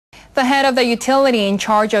The head of the utility in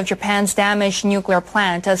charge of Japan's damaged nuclear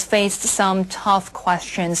plant has faced some tough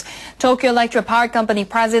questions. Tokyo Electric Power Company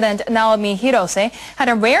President Naomi Hirose had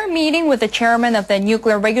a rare meeting with the chairman of the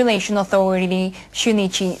Nuclear Regulation Authority,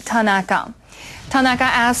 Shunichi Tanaka. Tanaka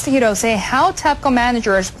asked Hirose how TEPCO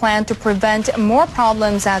managers plan to prevent more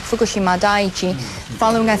problems at Fukushima Daiichi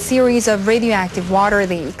following a series of radioactive water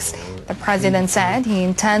leaks. The president said he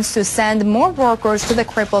intends to send more workers to the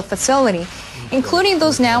crippled facility, including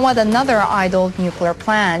those now at another idle nuclear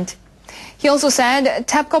plant. He also said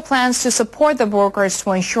TEPCO plans to support the workers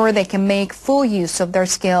to ensure they can make full use of their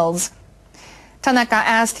skills. Tanaka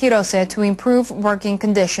asked Hirose to improve working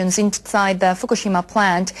conditions inside the Fukushima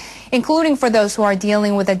plant, including for those who are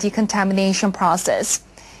dealing with the decontamination process.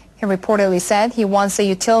 He reportedly said he wants the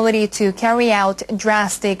utility to carry out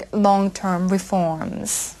drastic long-term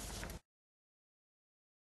reforms.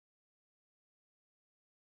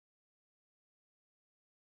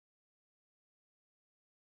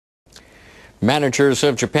 Managers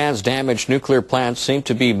of Japan's damaged nuclear plants seem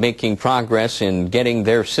to be making progress in getting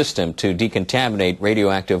their system to decontaminate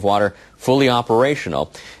radioactive water fully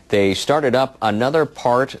operational. They started up another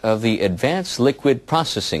part of the Advanced Liquid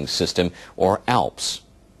Processing System, or ALPS.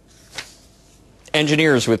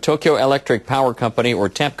 Engineers with Tokyo Electric Power Company, or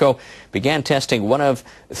TEPCO, began testing one of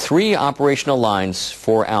 3 operational lines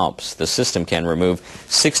for ALPS. The system can remove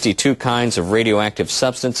 62 kinds of radioactive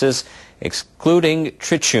substances, excluding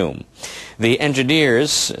tritium. The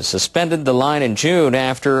engineers suspended the line in June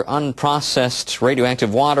after unprocessed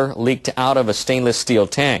radioactive water leaked out of a stainless steel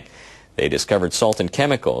tank. They discovered salt and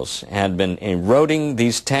chemicals had been eroding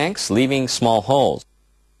these tanks, leaving small holes.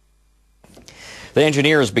 The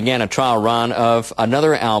engineers began a trial run of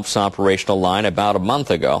another ALPS operational line about a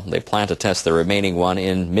month ago. They plan to test the remaining one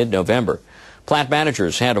in mid-November. Plant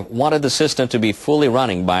managers had wanted the system to be fully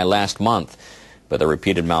running by last month, but the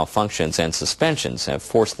repeated malfunctions and suspensions have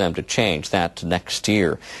forced them to change that to next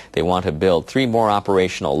year. They want to build 3 more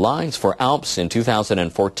operational lines for ALPS in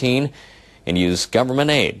 2014 and use government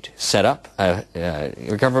aid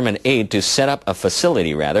to set up a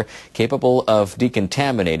facility capable of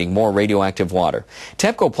decontaminating more radioactive water.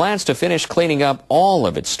 TEPCO plans to finish cleaning up all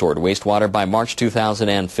of its stored wastewater by March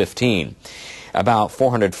 2015. About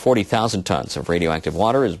 440,000 tons of radioactive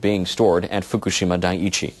water is being stored at Fukushima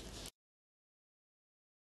Daiichi.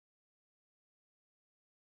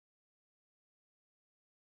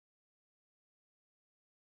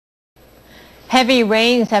 Heavy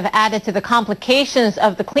rains have added to the complications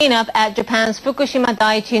of the cleanup at Japan's Fukushima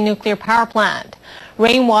Daiichi nuclear power plant.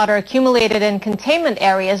 Rainwater accumulated in containment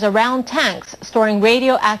areas around tanks storing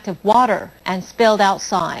radioactive water and spilled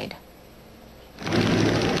outside.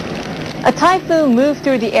 A typhoon moved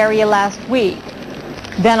through the area last week.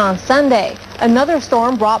 Then on Sunday, another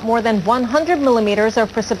storm brought more than 100 millimeters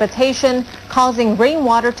of precipitation, causing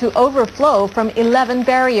rainwater to overflow from 11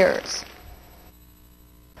 barriers.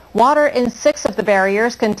 Water in 6 of the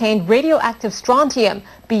barriers contained radioactive strontium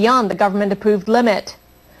beyond the government-approved limit.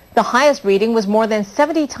 The highest reading was more than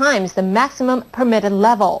 70 times the maximum permitted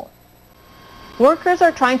level. Workers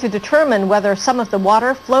are trying to determine whether some of the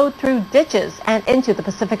water flowed through ditches and into the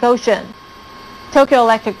Pacific Ocean. Tokyo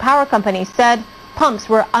Electric Power Company said pumps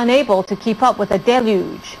were unable to keep up with the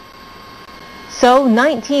deluge. So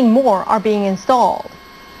 19 more are being installed.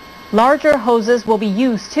 Larger hoses will be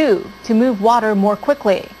used too to move water more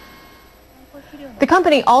quickly. The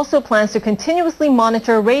company also plans to continuously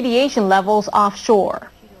monitor radiation levels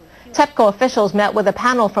offshore. TEPCO officials met with a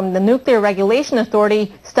panel from the Nuclear Regulation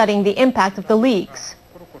Authority studying the impact of the leaks.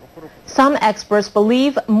 Some experts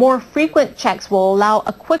believe more frequent checks will allow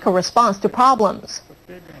a quicker response to problems.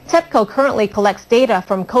 TEPCO currently collects data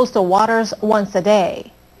from coastal waters once a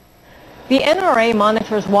day. The NRA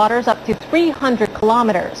monitors waters up to 300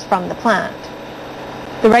 kilometers from the plant.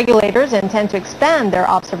 The regulators intend to expand their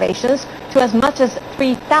observations to as much as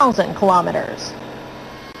 3,000 kilometers.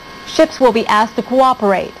 Ships will be asked to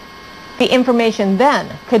cooperate. The information then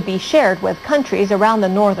could be shared with countries around the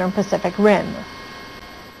northern Pacific Rim.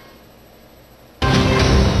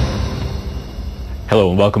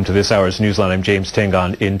 Hello and welcome to this hour's Newsline. I'm James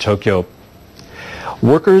Tengon in Tokyo.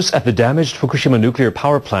 Workers at the damaged Fukushima nuclear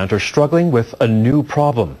power plant are struggling with a new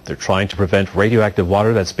problem. They're trying to prevent radioactive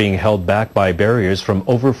water that's being held back by barriers from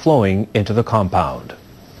overflowing into the compound.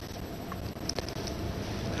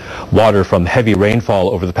 Water from heavy rainfall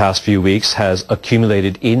over the past few weeks has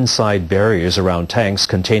accumulated inside barriers around tanks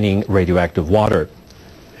containing radioactive water.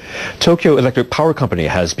 Tokyo Electric Power Company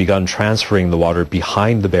has begun transferring the water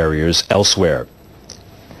behind the barriers elsewhere.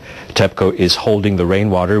 TEPCO is holding the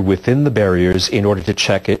rainwater within the barriers in order to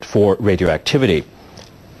check it for radioactivity.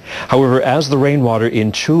 However, as the rainwater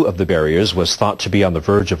in 2 of the barriers was thought to be on the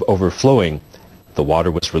verge of overflowing, the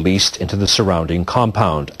water was released into the surrounding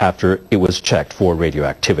compound after it was checked for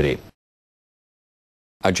radioactivity.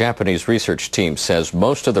 A Japanese research team says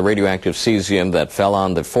most of the radioactive cesium that fell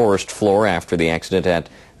on the forest floor after the accident at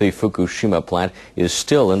the Fukushima plant is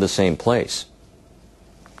still in the same place.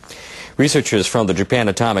 Researchers from the Japan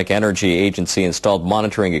Atomic Energy Agency installed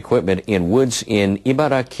monitoring equipment in woods in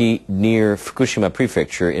Ibaraki near Fukushima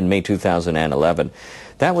Prefecture in May 2011.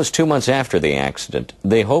 That was 2 months after the accident.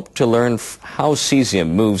 They hoped to learn how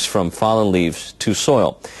cesium moves from fallen leaves to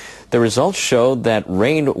soil. The results showed that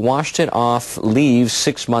rain washed it off leaves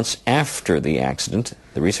 6 months after the accident.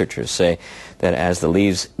 The researchers say that as the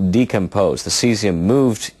leaves decomposed, the cesium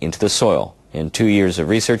moved into the soil. In 2 years of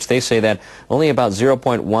research, they say that only about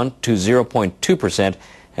 0.1 to 0.2%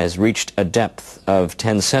 has reached a depth of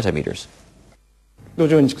 10 centimeters.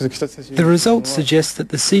 The results suggest that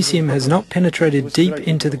the cesium has not penetrated deep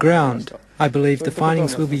into the ground. I believe the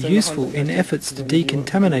findings will be useful in efforts to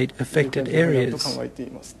decontaminate affected areas.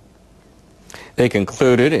 They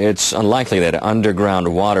concluded it's unlikely that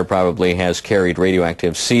underground water probably has carried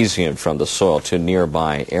radioactive cesium from the soil to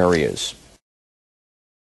nearby areas.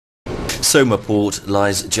 Soma Port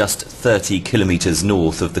lies just 30 kilometers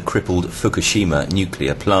north of the crippled Fukushima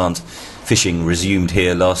nuclear plant. Fishing resumed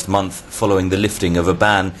here last month following the lifting of a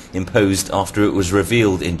ban imposed after it was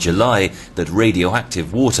revealed in July that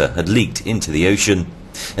radioactive water had leaked into the ocean.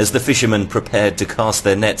 As the fishermen prepared to cast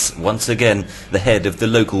their nets once again, the head of the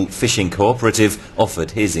local fishing cooperative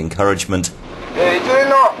offered his encouragement.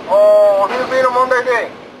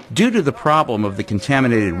 Due to the problem of the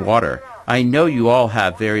contaminated water, I know you all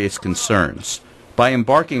have various concerns. By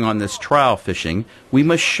embarking on this trial fishing, we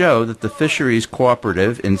must show that the fisheries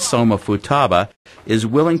cooperative in Soma Futaba is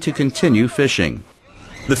willing to continue fishing.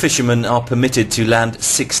 The fishermen are permitted to land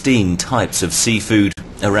 16 types of seafood.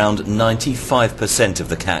 Around 95% of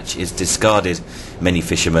the catch is discarded. Many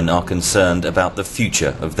fishermen are concerned about the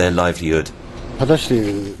future of their livelihood.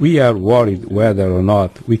 We are worried whether or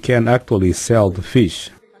not we can actually sell the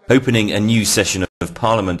fish. Opening a new session of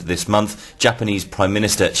Parliament this month, Japanese Prime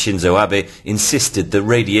Minister Shinzo Abe insisted the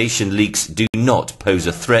radiation leaks do not pose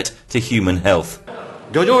a threat to human health.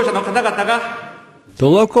 The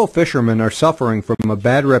local fishermen are suffering from a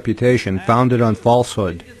bad reputation founded on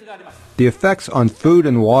falsehood. The effects on food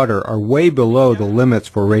and water are way below the limits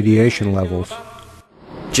for radiation levels.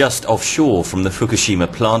 Just offshore from the Fukushima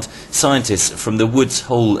plant, scientists from the Woods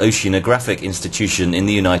Hole Oceanographic Institution in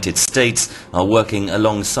the United States are working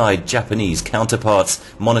alongside Japanese counterparts,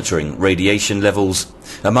 monitoring radiation levels.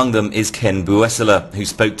 Among them is Ken Buesela, who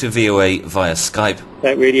spoke to VOA via Skype.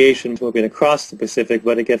 That radiation will be across the Pacific,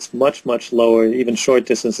 but it gets much, much lower, even short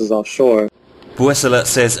distances offshore. Buesela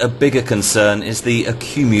says a bigger concern is the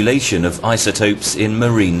accumulation of isotopes in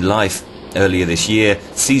marine life. Earlier this year,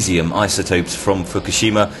 cesium isotopes from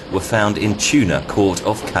Fukushima were found in tuna caught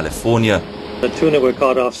off California. The tuna were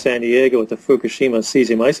caught off San Diego with the Fukushima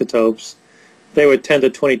cesium isotopes. They were 10 to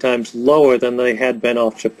 20 times lower than they had been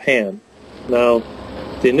off Japan. Now,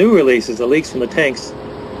 the new releases, the leaks from the tanks,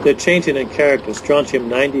 they're changing in character.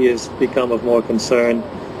 Strontium-90 has become of more concern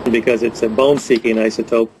because it's a bone-seeking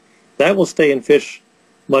isotope. That will stay in fish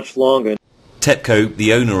much longer. TEPCO,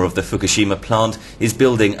 the owner of the Fukushima plant, is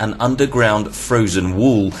building an underground frozen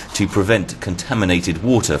wall to prevent contaminated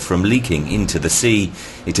water from leaking into the sea.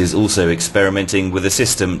 It is also experimenting with a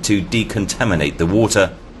system to decontaminate the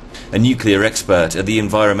water. A nuclear expert at the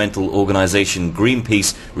environmental organisation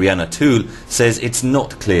Greenpeace, Rihanna Toole, says it's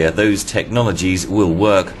not clear those technologies will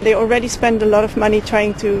work. They already spend a lot of money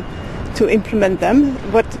trying to implement them.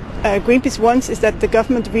 What Greenpeace wants is that the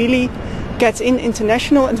government really gets in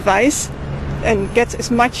international advice and gets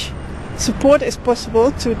as much support as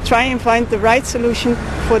possible to try and find the right solution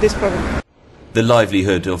for this problem. The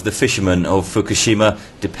livelihood of the fishermen of Fukushima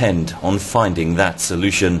depend on finding that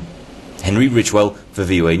solution. Henry Richwell for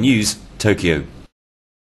VOA News, Tokyo.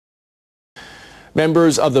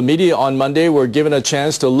 Members of the media on Monday were given a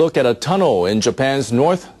chance to look at a tunnel in Japan's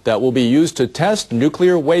north that will be used to test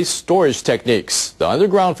nuclear waste storage techniques. The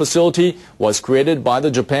underground facility was created by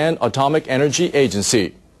the Japan Atomic Energy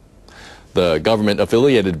Agency. The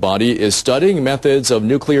government-affiliated body is studying methods of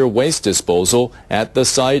nuclear waste disposal at the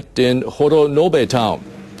site in Horonobe Town.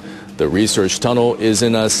 The research tunnel is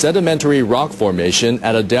in a sedimentary rock formation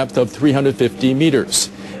at a depth of 350 meters.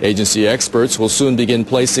 Agency experts will soon begin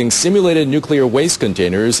placing simulated nuclear waste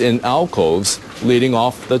containers in alcoves leading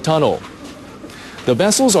off the tunnel. The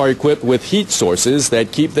vessels are equipped with heat sources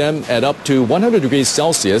that keep them at up to 100 degrees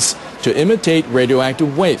Celsius to imitate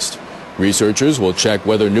radioactive waste. Researchers will check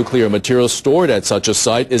whether nuclear material stored at such a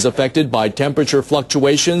site is affected by temperature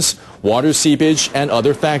fluctuations, water seepage, and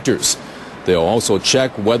other factors. They'll also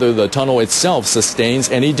check whether the tunnel itself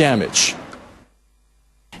sustains any damage.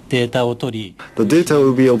 The data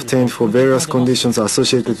will be obtained for various conditions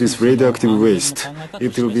associated with radioactive waste.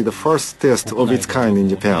 It will be the first test of its kind in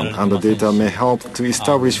Japan, and the data may help to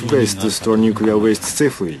establish ways to store nuclear waste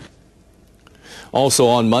safely. Also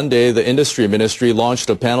on Monday, the Industry Ministry launched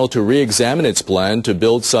a panel to re-examine its plan to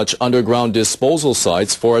build such underground disposal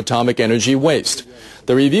sites for atomic energy waste.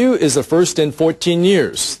 The review is the first in 14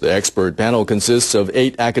 years. The expert panel consists of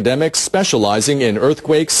 8 academics specializing in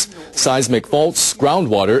earthquakes, seismic faults,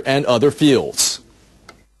 groundwater, and other fields.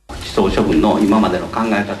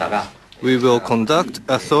 We will conduct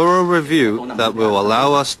a thorough review that will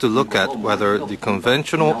allow us to look at whether the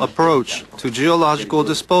conventional approach to geological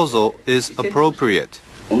disposal is appropriate.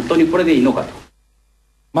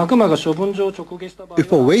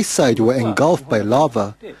 If a waste site were engulfed by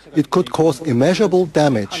lava, it could cause immeasurable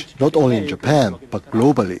damage, not only in Japan, but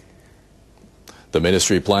globally. The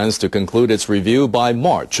ministry plans to conclude its review by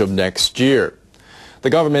March of next year. The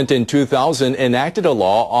government in 2000 enacted a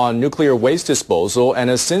law on nuclear waste disposal and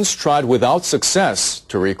has since tried without success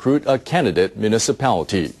to recruit a candidate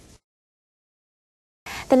municipality.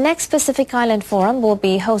 The next Pacific Island Forum will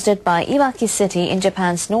be hosted by Iwaki City in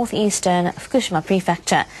Japan's northeastern Fukushima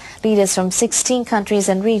Prefecture. Leaders from 16 countries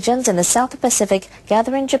and regions in the South Pacific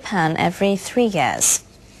gather in Japan every 3 years.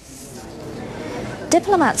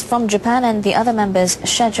 Diplomats from Japan and the other members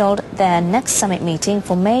scheduled their next summit meeting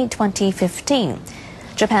for May 2015.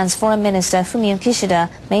 Japan's Foreign Minister Fumio Kishida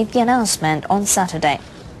made the announcement on Saturday.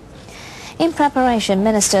 In preparation,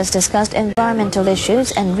 ministers discussed environmental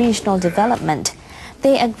issues and regional development.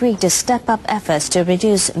 They agreed to step up efforts to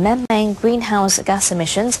reduce man-made greenhouse gas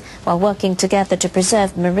emissions while working together to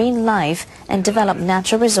preserve marine life and develop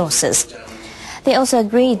natural resources. They also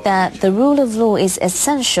agreed that the rule of law is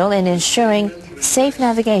essential in ensuring safe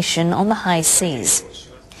navigation on the high seas.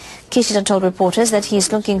 Kishida told reporters that he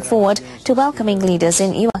is looking forward to welcoming leaders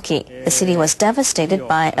in Iwaki. The city was devastated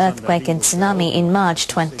by earthquake and tsunami in March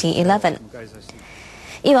 2011.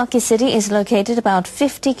 Iwaki City is located about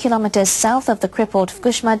 50 kilometers south of the crippled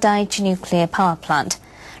Fukushima Daiichi nuclear power plant.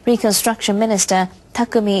 Reconstruction Minister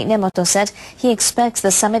Takumi Nemoto said he expects the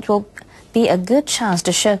summit will be a good chance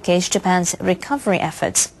to showcase Japan's recovery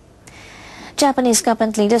efforts. Japanese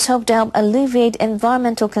government leaders hope to help alleviate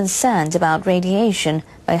environmental concerns about radiation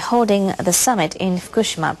by holding the summit in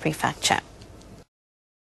Fukushima Prefecture.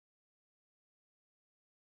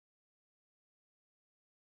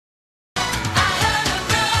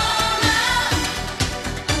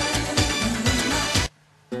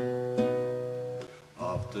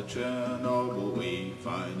 After Chernobyl we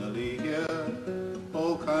finally hear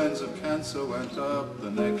all kinds of cancer went up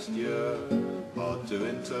the next year. Hard to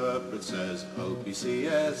interpret, says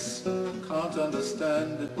OPCS. Can't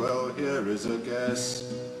understand it, well here is a guess.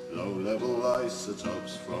 Low-level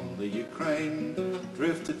isotopes from the Ukraine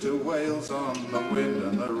drifted to Wales on the wind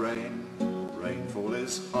and the rain. Rainfall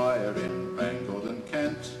is higher in Bangor than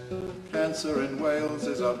Kent. Cancer in Wales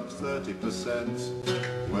is up 30%.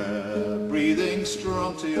 We're breathing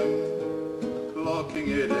strontium, locking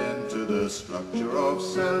it into the structure of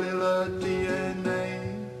cellular DNA.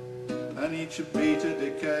 And each beta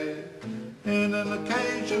decay in an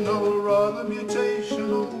occasional, rather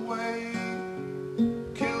mutational way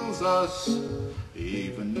kills us.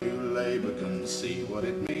 Even New Labour can see what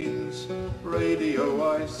it means.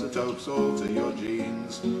 Radioisotopes alter your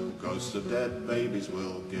genes. Ghosts of dead babies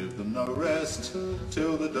will give them no rest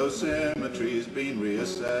till the dosimetry's been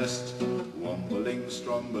reassessed. Wombling,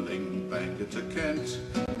 strombling, Bangor to Kent,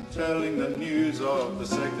 telling the news of the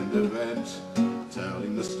second event.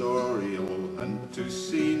 Telling the story all and two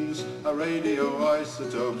scenes. How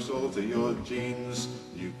radioisotopes alter your genes.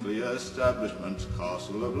 Nuclear establishment,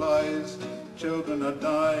 castle of lies. Children are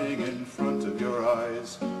dying in front of your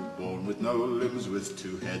eyes. Born with no limbs, with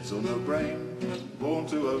 2 heads or no brain. Born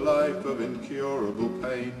to a life of incurable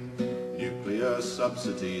pain. Nuclear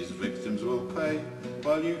subsidies victims will pay,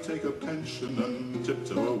 while you take a pension and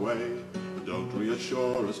tiptoe away. Don't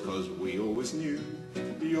reassure us, cause we always knew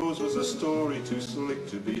yours was a story too slick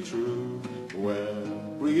to be true. We're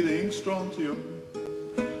breathing strontium,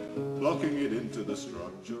 locking it into the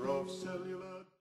structure of cellular